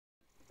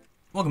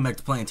Welcome back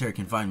to Planetary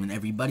Confinement,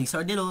 everybody. So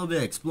I did a little bit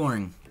of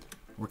exploring.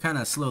 We're kind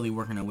of slowly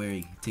working our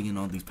way to getting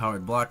all these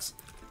powered blocks.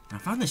 And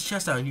I found this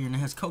chest out here and it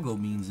has cocoa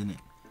beans in it.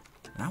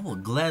 And I will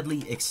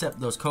gladly accept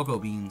those cocoa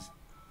beans.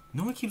 You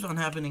know what keeps on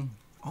happening?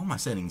 All my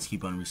settings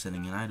keep on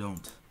resetting and I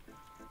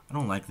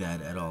don't like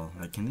that at all.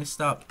 Like, can this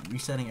stop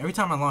resetting? Every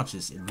time I launch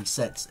this, it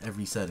resets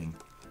every setting.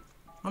 I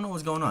don't know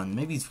what's going on.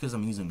 Maybe it's because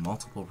I'm using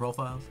multiple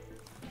profiles.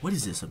 What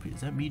is this up here?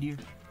 Is that meteor?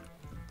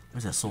 Or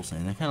is that soul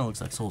sand? That kind of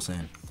looks like soul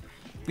sand.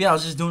 But yeah, I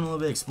was just doing a little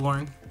bit of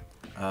exploring,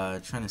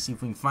 trying to see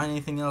if we can find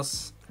anything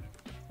else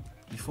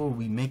before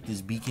we make this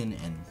beacon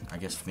and I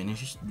guess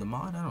finish the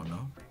mod. I don't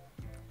know,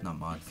 not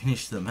mod,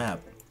 finish the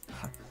map.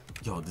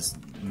 Yo, this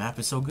map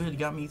is so good, it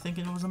got me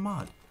thinking it was a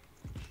mod.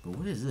 But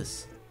what is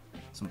this?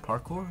 Some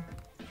parkour?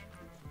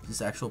 Is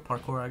this actual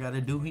parkour I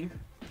gotta do here?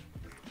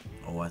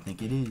 Oh, I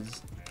think it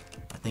is.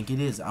 I think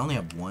it is. I only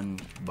have one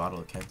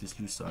bottle of cactus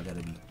juice, so I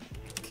gotta be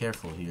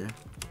careful here.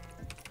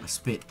 I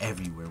spit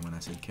everywhere when I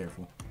said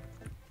careful.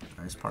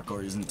 This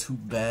parkour isn't too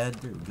bad.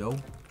 There we go.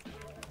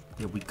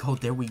 There we go.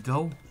 There we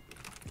go.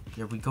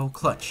 There we go.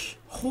 Clutch.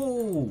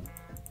 Oh,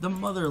 the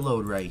mother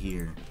load right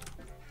here.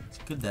 It's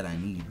good that I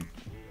need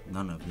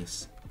none of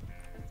this,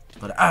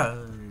 but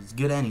it's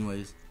good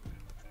anyways.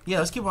 Yeah,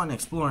 let's keep on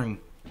exploring.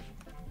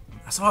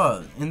 I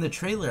saw in the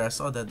trailer, I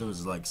saw that there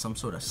was like some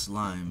sort of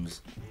slimes,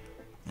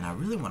 and I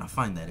really want to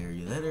find that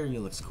area. That area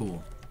looks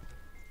cool,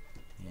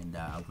 and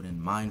I wouldn't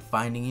mind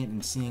finding it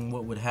and seeing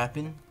what would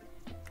happen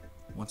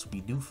once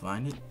we do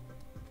find it.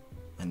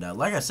 And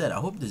like I said, I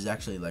hope there's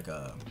actually like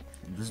a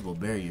invisible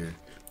barrier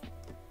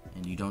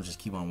and you don't just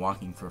keep on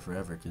walking for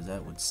forever, because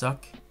that would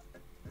suck.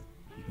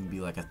 You can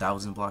be like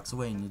 1,000 blocks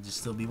away and you'll just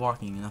still be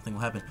walking and nothing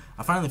will happen.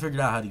 I finally figured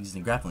out how to use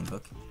the grappling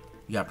hook.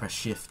 You gotta press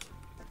shift.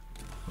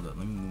 Hold up,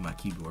 let me move my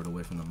keyboard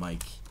away from the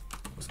mic.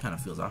 This kind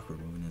of feels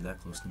awkward moving it that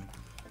close to me.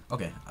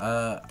 Okay,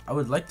 I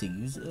would like to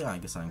use it. I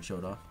guess I can show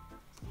it off.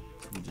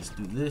 So we just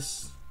do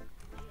this.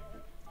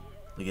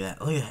 Look at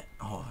that, look at that.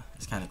 Oh,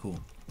 it's kind of cool.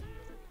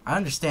 I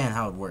understand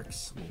how it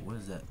works. Whoa, what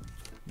is that?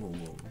 Whoa,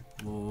 whoa,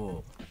 whoa,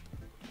 whoa.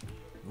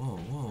 Whoa,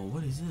 whoa,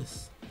 what is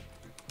this?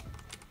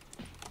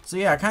 So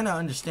yeah, I kind of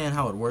understand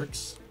how it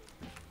works.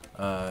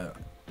 I'm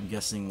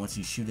guessing once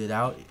you shoot it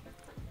out,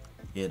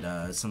 it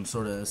some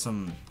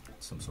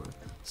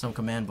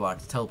command block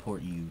to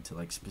teleport you to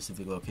like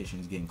specific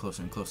locations, getting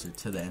closer and closer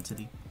to the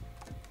entity.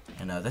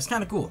 And that's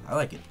kind of cool. I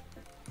like it.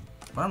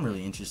 What I'm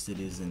really interested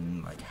is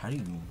in like how do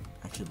you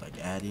actually like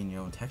add in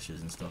your own textures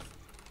and stuff.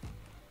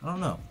 I don't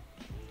know.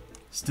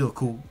 Still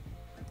cool.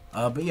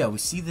 But yeah, we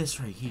see this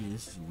right here.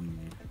 This is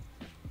weird.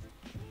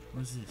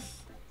 What is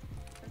this?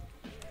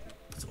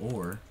 It's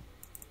ore.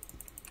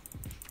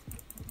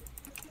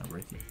 Can I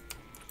break it?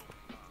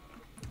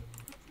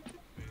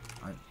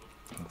 I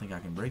don't think I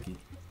can break it.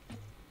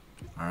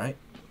 Alright.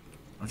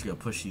 I'm just gonna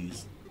push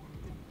these.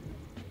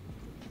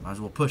 Might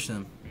as well push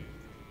them.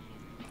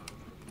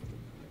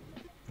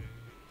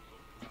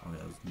 Oh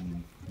yeah,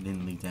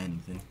 didn't lead to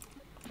anything.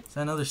 Is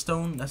that another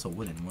stone? That's a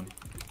wooden one.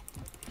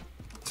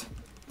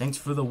 Thanks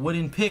for the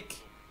wooden pick.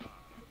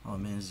 Oh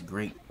man, this is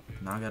great.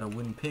 Now I got a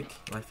wooden pick.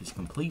 Life is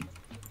complete.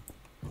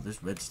 Oh,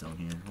 there's redstone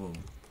here. Whoa.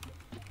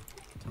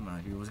 Come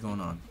out here. What's going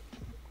on?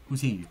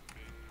 Who's here?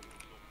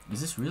 Is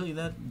this really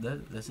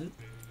that's it?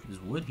 There's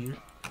wood here.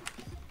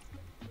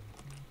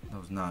 That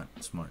was not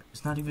smart.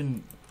 It's not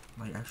even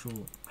like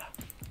actual.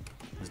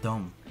 It's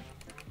dumb.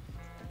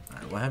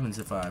 Alright, what happens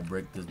if I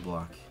break this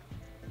block?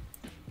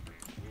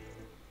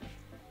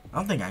 I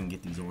don't think I can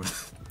get these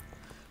ores.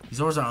 These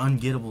ores are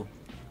ungettable.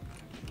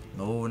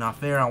 No, not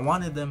fair. I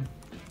wanted them.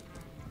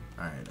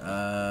 Alright,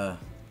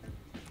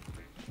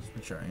 let's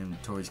make sure our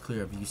inventory is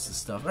clear of useless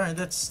stuff. Alright,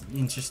 that's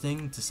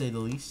interesting to say the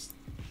least.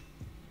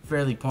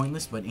 Fairly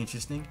pointless, but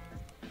interesting.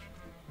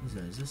 What is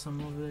that? Is there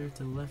something over there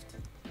to the left?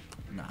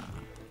 Nah.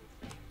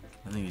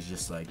 I think it's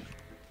just like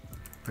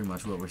pretty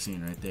much what we're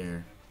seeing right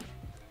there.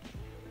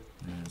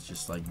 And it's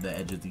just like the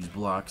edge of these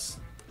blocks.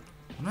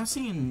 I'm not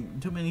seeing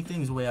too many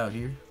things way out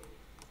here.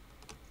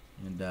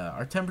 And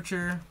our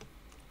temperature,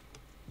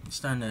 it's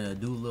starting to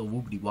do a little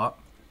whoopity wop.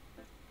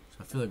 So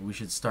I feel like we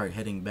should start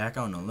heading back.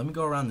 I don't know. Let me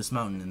go around this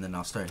mountain and then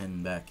I'll start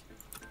heading back.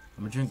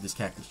 I'm gonna drink this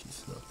cactus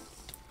juice though,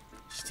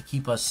 just to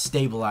keep us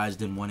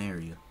stabilized in one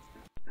area.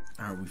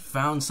 Alright, we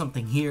found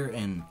something here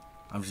and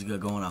I'm just gonna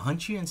go on a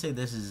hunch here and say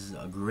this is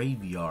a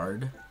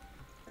graveyard.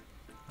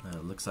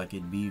 Looks like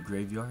it'd be a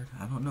graveyard.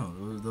 I don't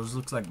know. Those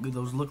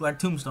look like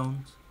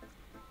tombstones.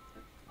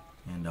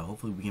 And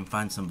hopefully we can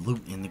find some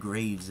loot in the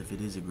graves if it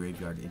is a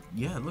graveyard.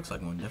 Yeah, it looks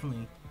like one.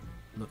 Definitely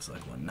looks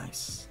like one.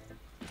 Nice.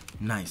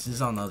 Nice. This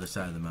is on the other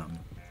side of the mountain.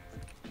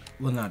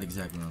 Well, not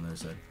exactly on the other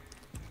side.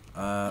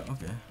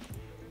 Okay.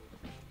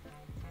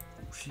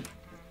 Oh, shit.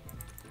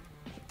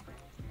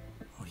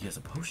 Oh, he has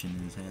a potion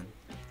in his hand.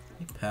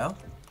 Hey, pal.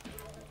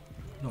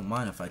 You don't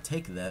mind if I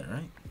take that,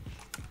 right?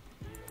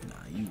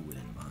 Nah, you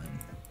wouldn't mind.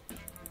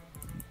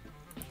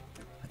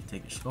 I can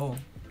take your skull.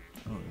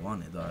 I don't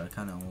want it, though. I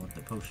kind of want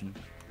the potion.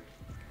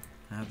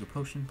 Can I have the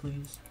potion,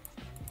 please?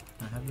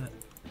 Can I have that?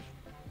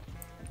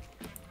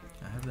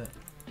 Can I have that?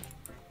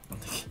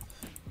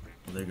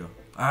 Oh, there you go.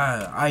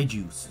 Eye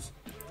juice.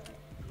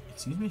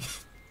 Excuse me?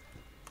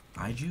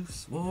 Eye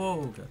juice?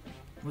 Whoa, God.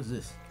 What is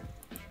this?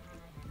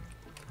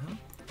 Huh?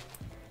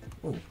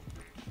 Oh.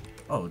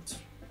 Oh, it's...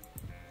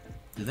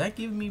 Did that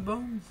give me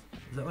bones?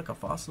 Is that like a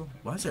fossil?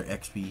 Why is there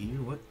XP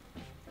here? What?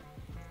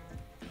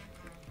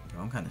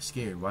 Oh, I'm kind of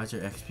scared. Why is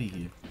there XP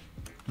here?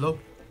 Hello?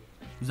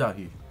 Who's out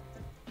here?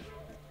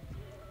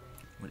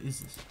 What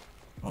is this?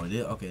 Oh, it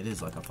is. Okay, it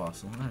is like a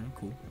fossil. Alright,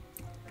 cool.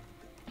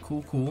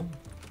 Cool.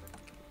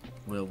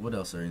 Well, what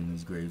else are in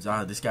these graves?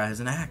 This guy has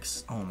an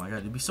axe. Oh my god,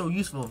 it'd be so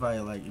useful if I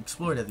like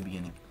explored at the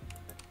beginning.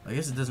 I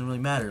guess it doesn't really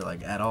matter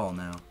like at all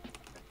now.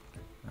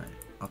 Alright,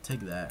 I'll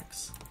take the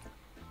axe.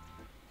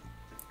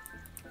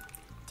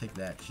 Take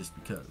the axe just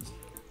because.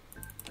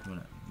 You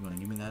wanna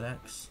give me that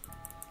axe?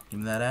 Give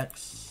me that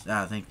axe.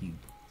 Thank you.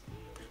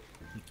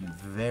 Thank you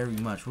very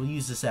much. We'll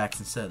use this axe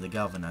instead of the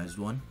galvanized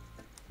one,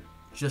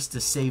 just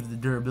to save the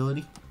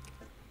durability.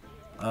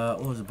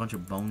 Oh, there's a bunch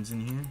of bones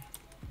in here.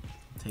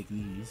 I'll take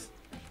these.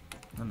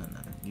 No.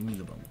 Give me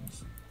the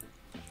bones.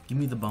 Give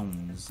me the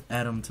bones.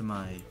 Add them to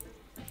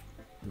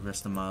the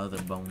rest of my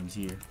other bones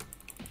here.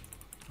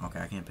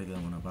 Okay, I can't pick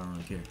that one up. I don't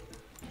really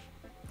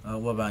care.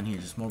 What about in here?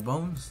 Just more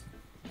bones?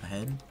 A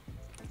head?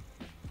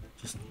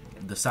 Just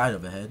the side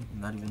of a head.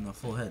 Not even a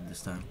full head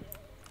this time.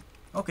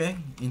 Okay,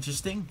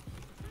 interesting.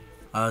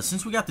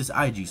 Since we got this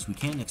eye juice, we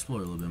can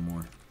explore a little bit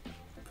more.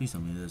 Please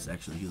tell me this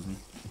actually heals me.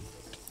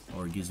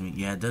 Or it gives me...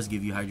 Yeah, it does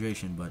give you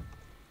hydration, but...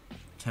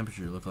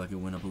 Temperature looked like it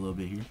went up a little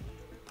bit here.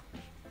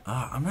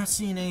 I'm not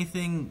seeing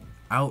anything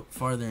out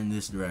farther in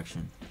this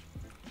direction.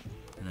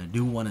 And I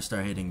do want to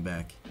start heading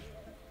back.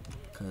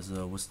 Because,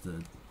 what's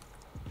the...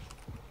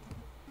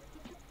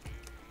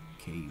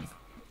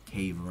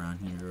 Cave around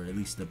here, or at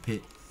least the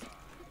pit.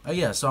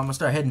 Yeah, so I'm going to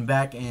start heading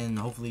back, and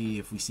hopefully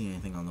if we see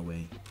anything on the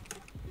way,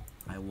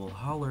 I will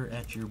holler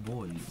at your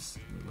boys.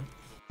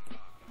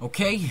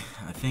 Okay,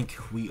 I think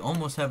we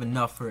almost have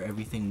enough for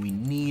everything we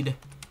need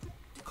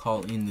to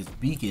call in this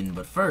beacon,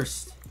 but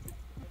first,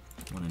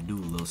 I want to do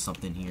a little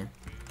something here.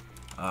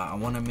 I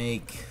want to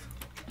make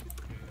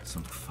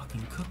some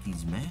fucking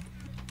cookies, man.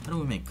 How do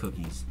we make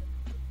cookies?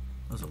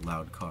 That was a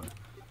loud car.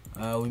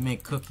 We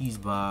make cookies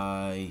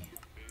by...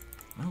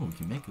 Oh, we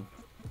can make them.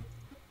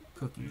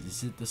 Cookies.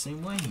 Is it the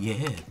same way?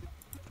 Yeah.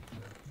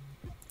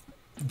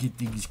 Get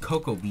these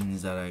cocoa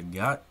beans that I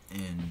got,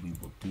 and we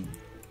will do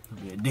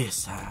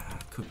this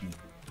cookie.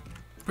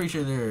 Pretty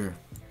sure they're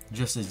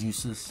just as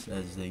useless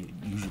as they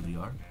usually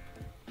are.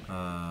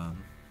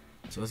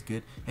 So that's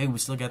good. Hey, we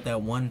still got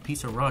that one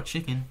piece of raw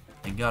chicken.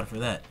 Thank God for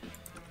that.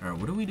 Alright,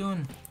 what are we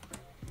doing?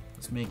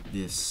 Let's make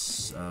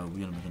this.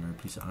 We gotta make another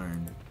piece of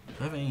iron. Do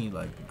I have any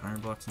like iron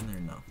blocks in there?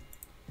 No.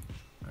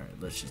 Alright,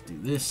 let's just do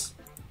this.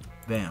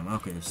 Bam.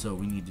 Okay, so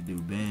we need to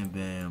do bam,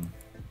 bam,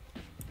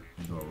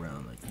 and go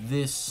around like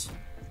this.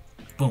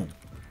 Boom.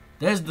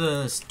 There's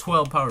the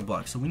 12 power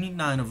blocks. So we need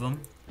 9 of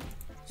them.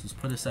 So let's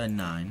put aside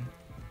 9,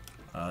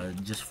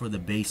 just for the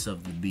base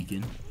of the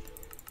beacon.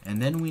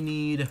 And then we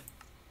need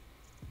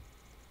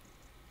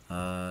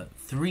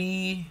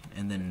 3,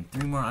 and then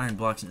 3 more iron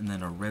blocks, and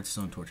then a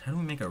redstone torch. How do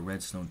we make a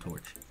redstone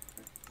torch?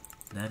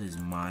 That is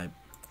my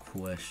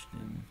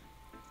question.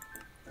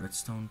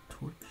 Redstone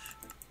torch?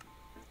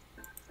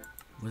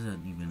 What is that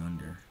even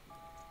under?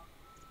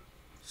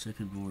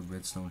 Circuit board,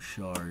 redstone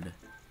shard.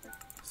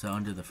 Is that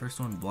under the first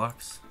one?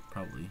 Blocks?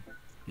 Probably.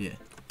 Yeah.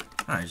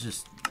 Alright, it's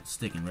just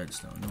sticking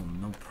redstone.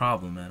 No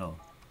problem at all.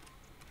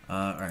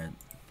 Alright.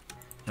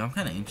 Yeah, I'm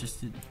kind of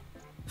interested.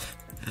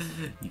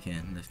 You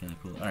can. That's kind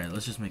of cool. Alright,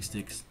 let's just make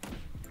sticks.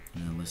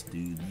 And then let's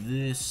do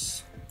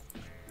this.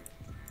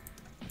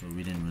 But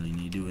we didn't really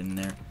need to do it in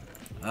there.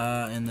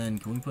 And then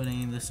can we put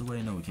any of this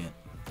away? No, we can't.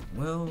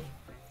 Well, is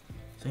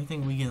there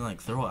anything we can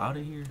like throw out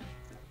of here?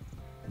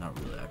 Not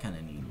really. I kind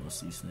of need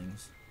most of these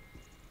things.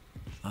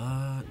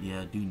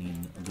 Yeah, I do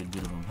need a good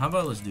bit of them. How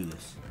about let's do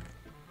this?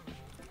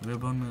 Rare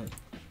bone meal.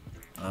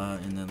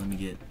 And then let me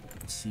get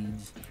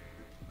seeds.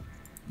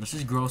 Let's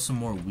just grow some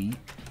more wheat,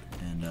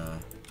 and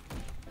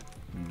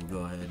we will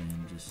go ahead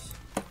and just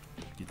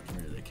get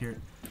rid of the carrot.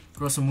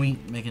 Grow some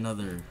wheat, make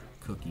another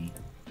cookie,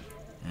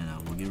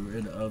 and we'll get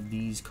rid of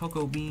these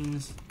cocoa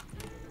beans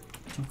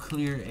to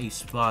clear a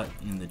spot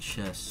in the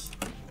chest.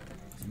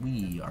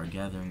 We are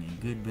gathering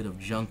a good bit of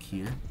junk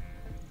here.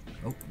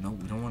 Oh, no,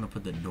 we don't want to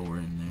put the door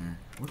in there.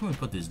 Where can we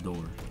put this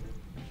door?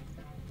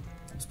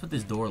 Let's put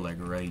this door like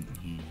right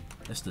here.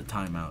 That's the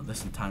timeout.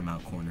 That's the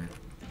timeout corner.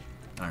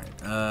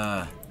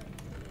 Alright,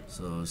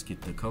 so let's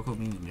get the cocoa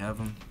beans. We have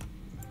them.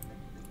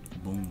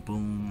 Boom,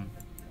 boom.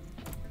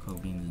 Cocoa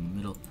beans in the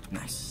middle.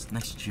 Nice.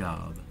 Nice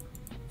job.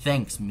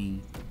 Thanks,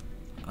 me.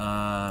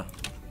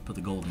 Put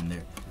the gold in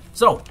there.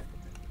 So,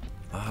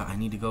 I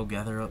need to go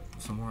gather up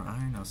some more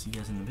iron. I'll see you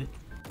guys in a bit.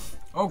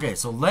 Okay,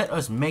 so let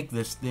us make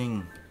this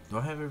thing. Do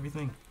I have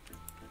everything?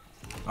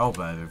 I hope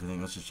I have everything.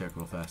 Let's just check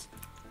real fast.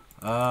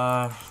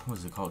 What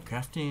is it called?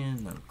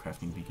 Crafting? No,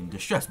 crafting beacon.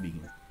 Distress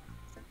beacon.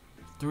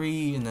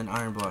 3 and then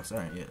iron blocks.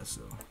 Alright, yeah,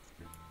 so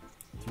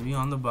 3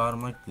 on the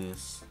bottom like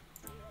this.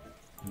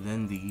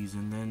 Then these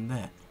and then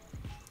that.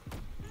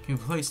 Can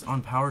be placed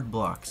on powered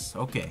blocks.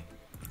 Okay.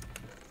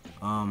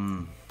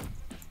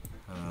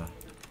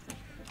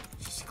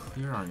 Just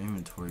clear our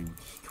inventory.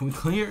 Can we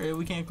clear it?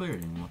 We can't clear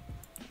it anymore.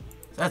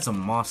 That's a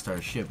moss to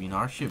our ship. You know,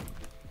 our ship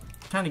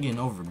kind of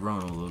getting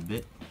overgrown a little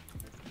bit.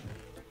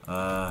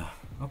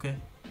 Okay.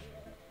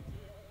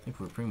 I think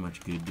we're pretty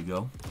much good to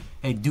go.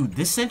 Hey, dude,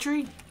 this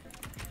sentry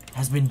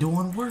has been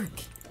doing work.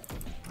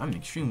 I'm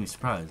extremely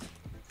surprised.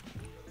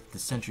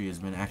 This sentry has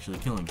been actually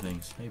killing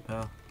things. Hey,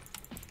 pal.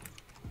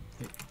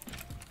 Hey.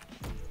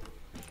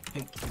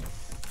 Hey.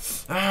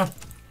 Ah!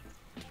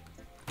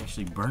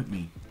 Actually burnt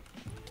me.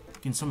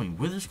 Getting so many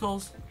wither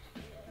skulls?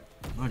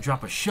 I'm gonna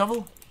drop a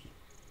shovel?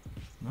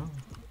 No?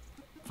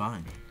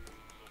 Fine.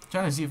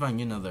 Trying to see if I can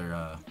get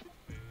another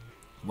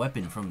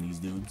weapon from these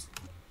dudes.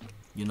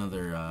 Get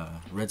another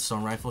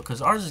redstone rifle,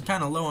 because ours is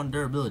kind of low on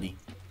durability.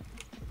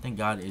 Thank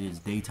God it is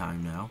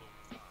daytime now.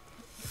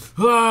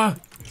 Ah!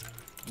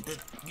 Get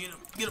him,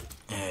 get him.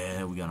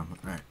 Yeah, we got him.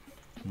 Alright.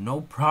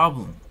 No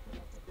problem.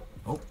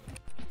 Oh.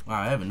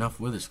 Wow, I have enough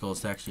wither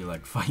skulls to actually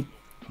like fight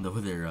the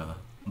wither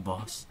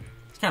boss.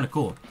 It's kind of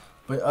cool.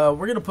 But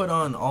we're going to put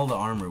on all the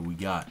armor we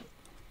got.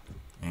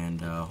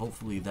 And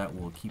hopefully that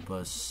will keep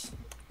us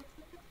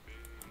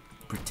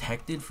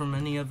protected from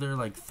any other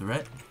like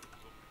threat.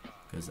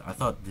 Because I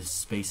thought this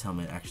space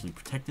helmet actually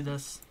protected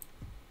us.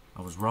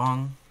 I was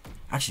wrong.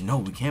 Actually, no,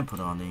 we can't put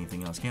on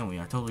anything else, can we?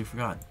 I totally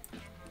forgot.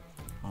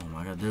 Oh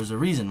my god, there's a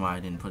reason why I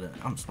didn't put it.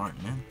 I'm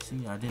smart, man.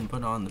 See, I didn't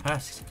put it on the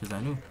past because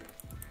I knew.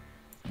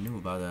 I knew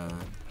about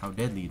how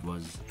deadly it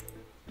was.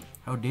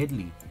 How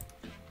deadly.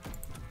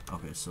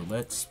 Okay, so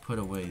let's put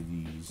away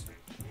these.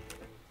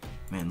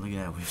 Man, look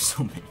at that. We have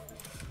so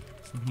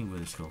many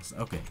wither skulls.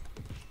 Okay.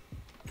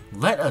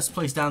 Let us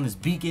place down this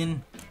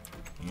beacon.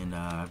 And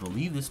I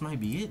believe this might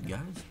be it,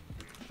 guys.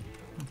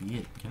 Might be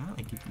it. Can I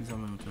like get these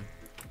on my inventory?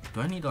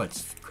 Do I need to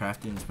like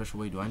craft it in a special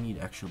way? Do I need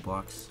extra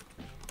blocks?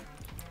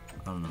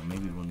 I don't know.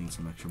 Maybe we'll need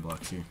some extra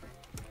blocks here.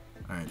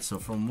 Alright, so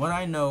from what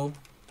I know,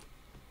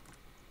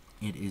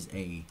 it is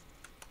a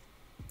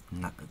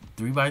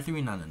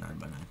 3x3, not a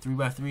 9x9.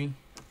 3x3.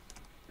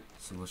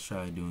 So let's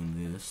try doing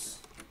this.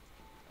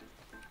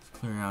 Let's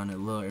clear out a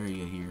little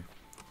area here.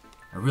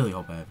 I really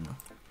hope I have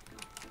enough.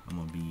 I'm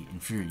gonna be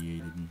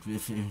infuriated.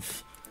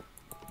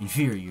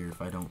 Inferior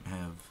if I don't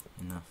have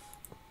enough.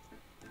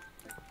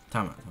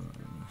 Time out.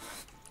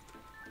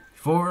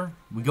 Before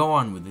we go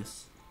on with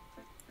this,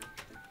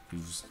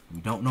 because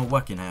we don't know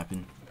what can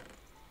happen,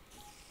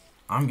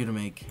 I'm gonna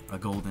make a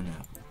golden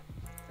apple.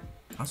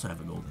 I also have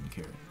a golden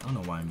carrot. I don't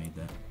know why I made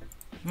that.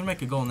 I'm gonna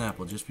make a golden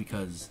apple just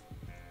because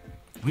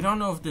we don't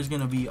know if there's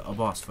gonna be a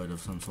boss fight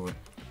of some sort,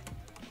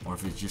 or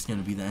if it's just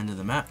gonna be the end of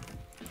the map.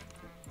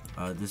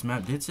 This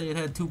map did say it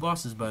had 2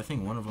 bosses, but I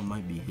think one of them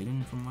might be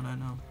hidden from what I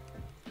know.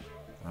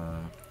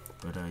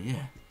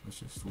 Yeah, let's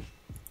just.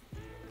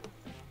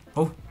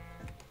 Oh,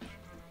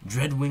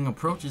 Dreadwing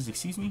approaches.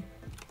 Excuse me.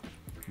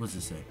 What does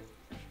it say?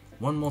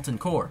 1 molten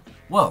core.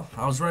 Well,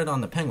 I was right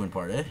on the penguin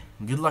part, eh?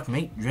 Good luck,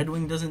 mate.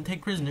 Dreadwing doesn't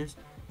take prisoners.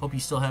 Hope you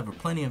still have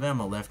plenty of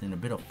ammo left and a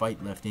bit of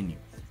fight left in you.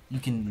 You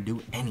can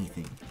do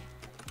anything.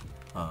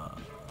 What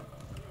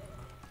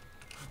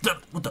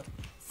the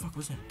fuck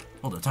was that?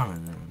 Hold on,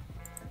 time.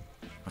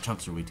 My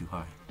chunks are way too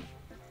high.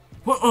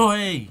 What? Oh,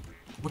 hey!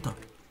 What the?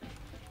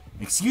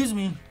 Excuse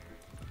me.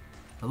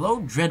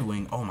 Hello,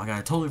 Dreadwing. Oh my god,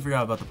 I totally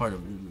forgot about the part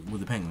with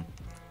the penguin.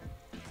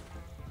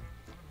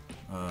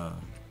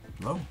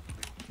 Hello?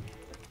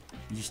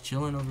 You just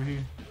chilling over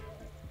here?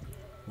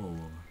 Whoa,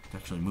 it's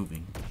actually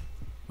moving.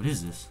 What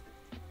is this?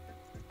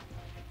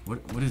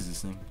 What is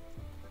this thing?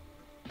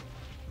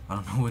 I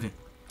don't know what it.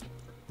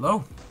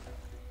 Hello?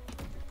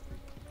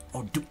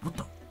 Oh, dude, what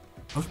the?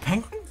 Those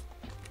penguins?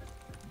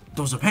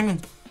 Those are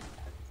penguins.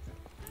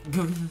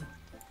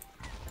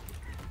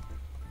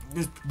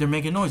 They're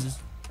making noises.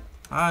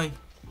 Hi.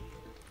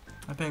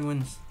 Hi,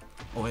 penguins.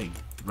 Oh, hey,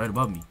 right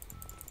above me.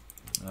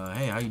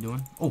 Hey, how you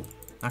doing? Oh,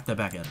 knock that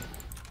back at him.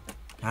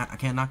 I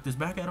can't knock this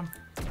back at him.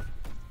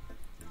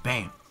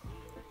 Bam.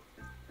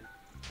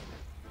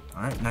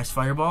 Alright, nice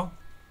fireball.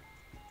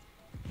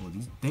 Well,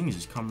 these things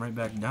just come right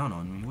back down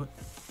on me. What?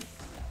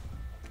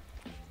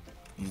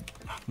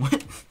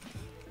 What?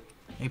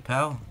 Hey,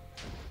 pal.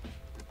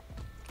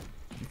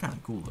 You're kind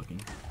of cool looking.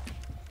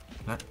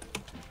 That.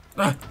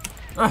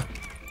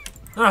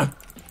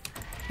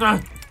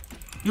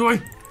 You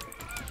away!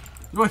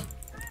 You away!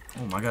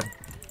 Oh my god.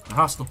 They're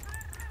hostile.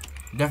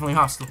 Definitely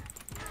hostile.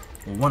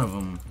 Well, one of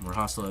them were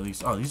hostile at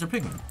least. Oh, these are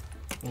pigmen.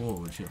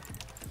 Oh, shit.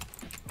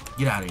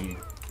 Get out of here.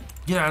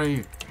 Get out of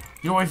here.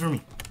 Get away from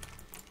me.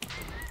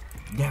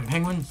 Damn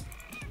penguins.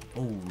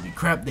 Holy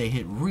crap, they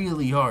hit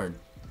really hard.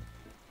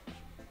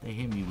 They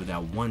hit me with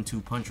that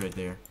 1-2 punch right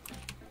there.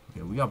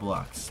 Okay, we got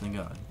blocks. Thank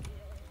God.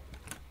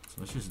 So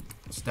let's just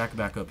stack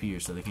back up here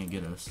so they can't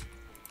get us.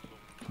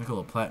 Make a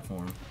little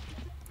platform.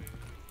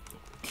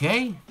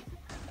 Okay.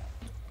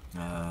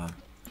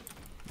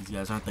 These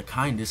guys aren't the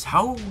kindest.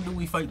 How do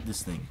we fight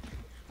this thing?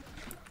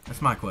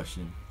 That's my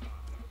question.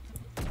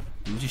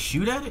 Do we just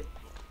shoot at it?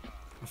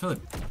 I feel like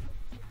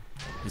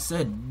it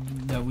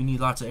said that we need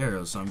lots of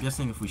arrows, so I'm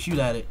guessing if we shoot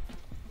at it,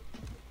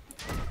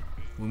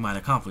 we might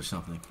accomplish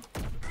something.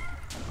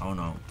 Oh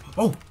no.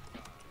 Oh!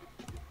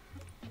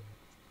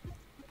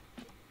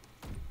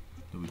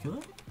 Did we kill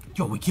it?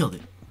 Yo, we killed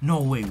it.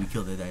 No way we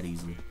killed it that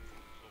easily.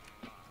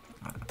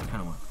 I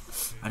kind of want...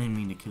 I didn't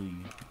mean to kill you.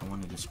 I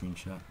wanted a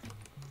screenshot.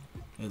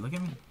 Hey, look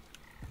at me.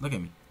 Look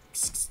at me.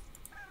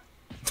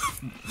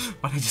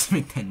 Why'd I just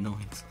make that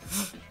noise?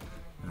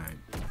 Alright.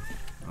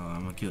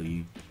 I'm gonna kill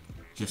you.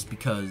 Just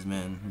because,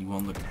 man, you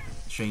won't look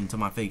straight into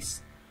my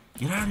face.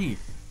 Get out of here.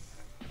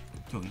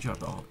 Yo, you dropped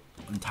the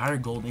entire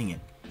gold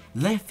ingot.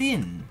 Le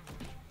fin.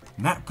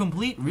 Map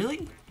complete?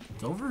 Really?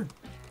 It's over?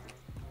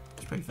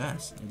 It's pretty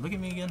fast. Hey, look at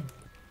me again.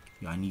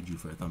 Yo, I need you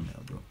for a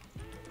thumbnail, bro.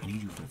 I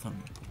need you for a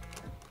thumbnail.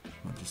 I'm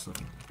not just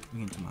looking.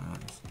 Look into my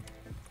eyes.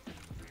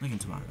 Look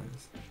into my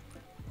eyes.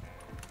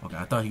 Okay,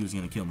 I thought he was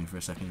gonna kill me for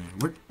a second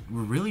there.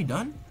 We're really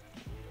done?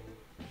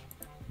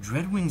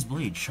 Dreadwing's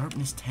blade,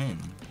 sharpness 10.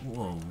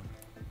 Whoa.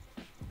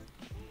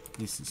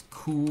 This is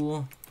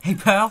cool. Hey,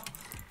 pal.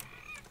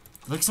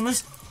 Like some of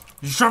this?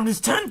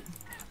 Sharpness 10?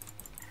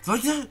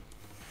 Like that?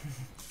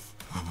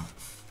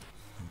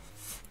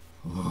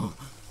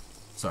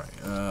 Sorry.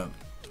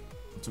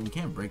 So we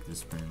can't break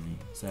this apparently,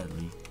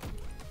 sadly.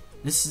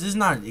 This is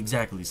not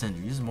exactly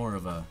Sentry. This is more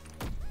of a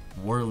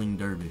whirling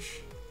dervish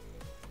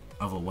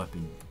of a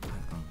weapon. I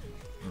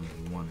don't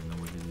really want to know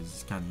what it is.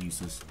 It's kind of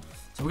useless.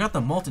 So we got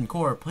the molten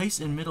core. Place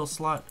in middle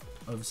slot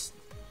of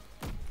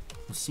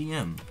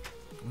CM.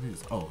 What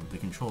is? Oh, the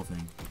control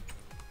thing.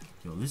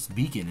 Yo, this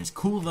beacon is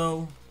cool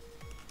though.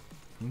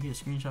 Can we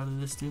get a screenshot of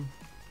this too?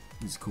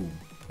 This is cool.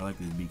 I like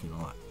this beacon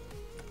a lot.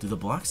 Do the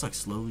blocks like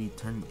slowly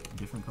turn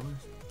different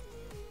colors?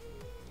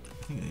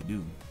 I think they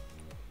do.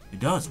 It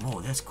does.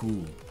 Whoa, that's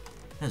cool.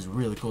 That's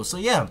really cool. So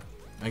yeah,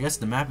 I guess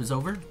the map is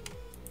over.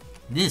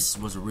 This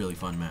was a really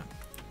fun map.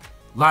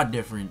 A lot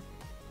different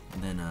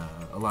than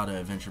a lot of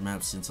adventure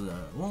maps since,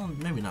 well,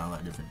 maybe not a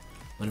lot different.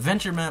 But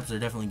adventure maps are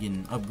definitely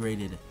getting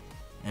upgraded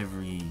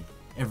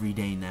every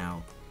day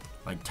now.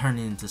 Like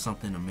turning into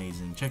something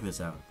amazing. Check this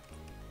out.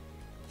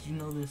 Did you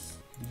know this?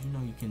 Did you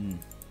know you can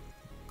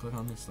click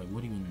on this? Like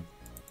what even?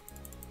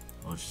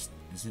 Oh, it's just,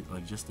 is it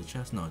like just the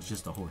chest? No, it's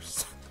just a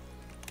horse.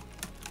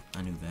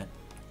 I knew that.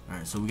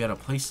 Alright, so we gotta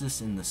place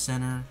this in the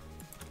center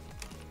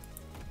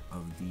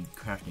of the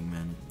crafting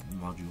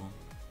module.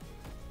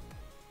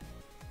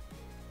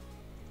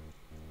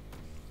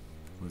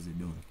 What is it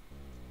doing?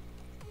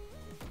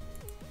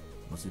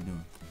 What's it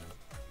doing?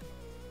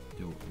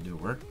 Did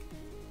it work?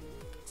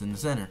 It's in the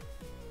center.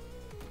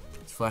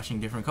 It's flashing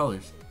different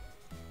colors.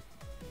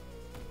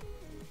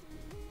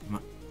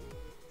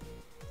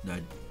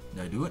 Did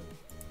I do it?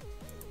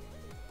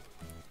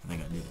 I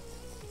think I did it.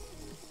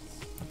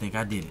 I think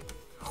I did it.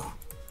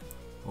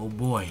 Oh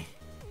boy.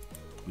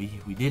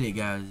 We did it,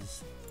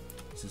 guys.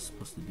 Is this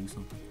supposed to do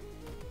something?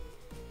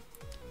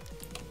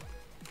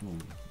 Whoa.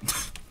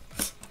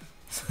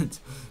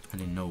 I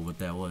didn't know what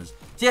that was.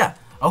 So yeah,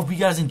 I hope you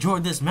guys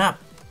enjoyed this map.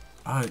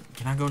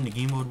 Can I go into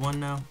game mode 1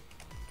 now?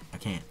 I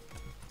can't.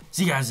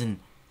 See you guys in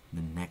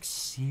the next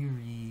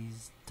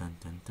series. Dun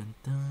dun dun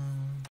dun.